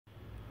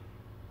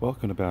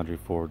Welcome to Boundary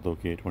Ford,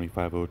 located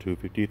 2502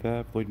 50th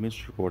Ave,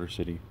 Lloydminster, Border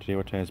City. Today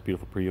we're taking this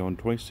beautiful pre-owned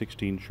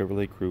 2016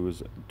 Chevrolet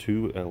Cruze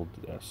W.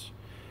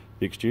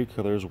 The exterior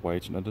color is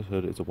white and under the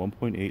hood is a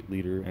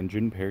 1.8-liter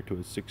engine paired to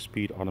a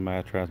 6-speed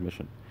automatic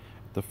transmission.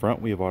 At the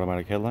front we have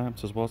automatic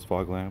headlamps as well as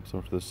fog lamps,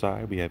 and to the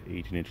side we have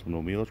 18-inch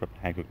aluminum wheels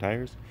wrapped in Hankook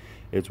tires,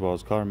 as well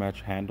as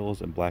color-matched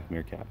handles and black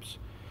mirror caps.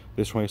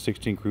 This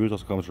 2016 Cruze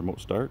also comes with remote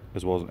start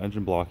as well as an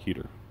engine block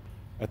heater.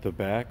 At the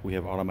back we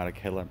have automatic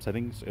headlamp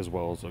settings as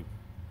well as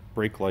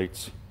brake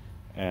lights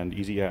and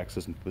easy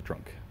access into the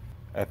trunk.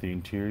 At the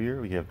interior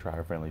we have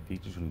driver-friendly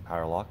features including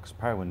power locks,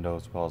 power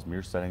windows, as well as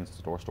mirror settings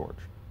and door storage.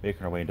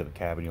 Making our way into the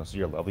cabin, you'll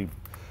see our lovely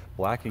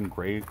black and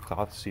gray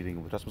cloth seating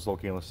with adjustments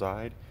located on the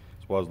side,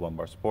 as well as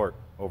lumbar support.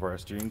 Over our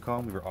steering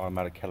column we have our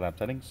automatic headlamp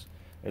settings,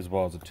 as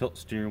well as a tilt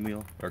steering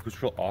wheel, our cruise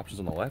control options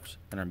on the left,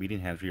 and our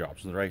median hands-free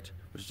options on the right,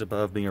 which is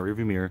above being a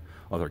rearview mirror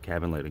of our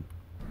cabin lighting.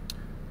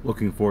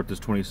 Looking forward to this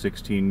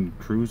 2016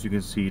 Cruze, you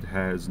can see it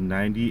has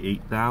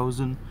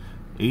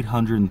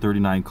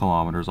 98,839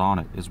 kilometers on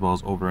it, as well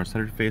as over our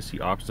center face the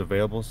options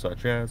available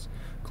such as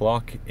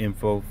clock,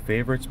 info,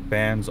 favorites,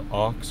 bands,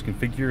 aux,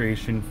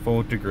 configuration,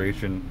 phone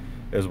integration,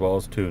 as well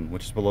as tune,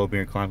 which is below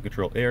being a climate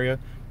control area,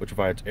 which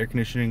provides air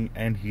conditioning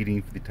and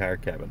heating for the entire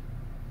cabin.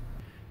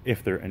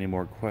 If there are any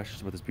more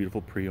questions about this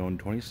beautiful pre-owned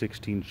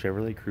 2016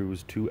 Chevrolet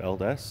Cruze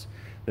W,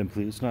 then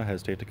please do not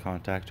hesitate to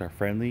contact our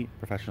friendly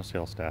professional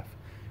sales staff.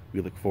 We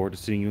look forward to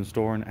seeing you in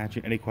store and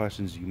answering any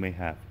questions you may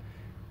have.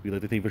 We'd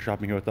like to thank you for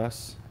shopping here with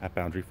us at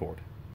Boundary Ford.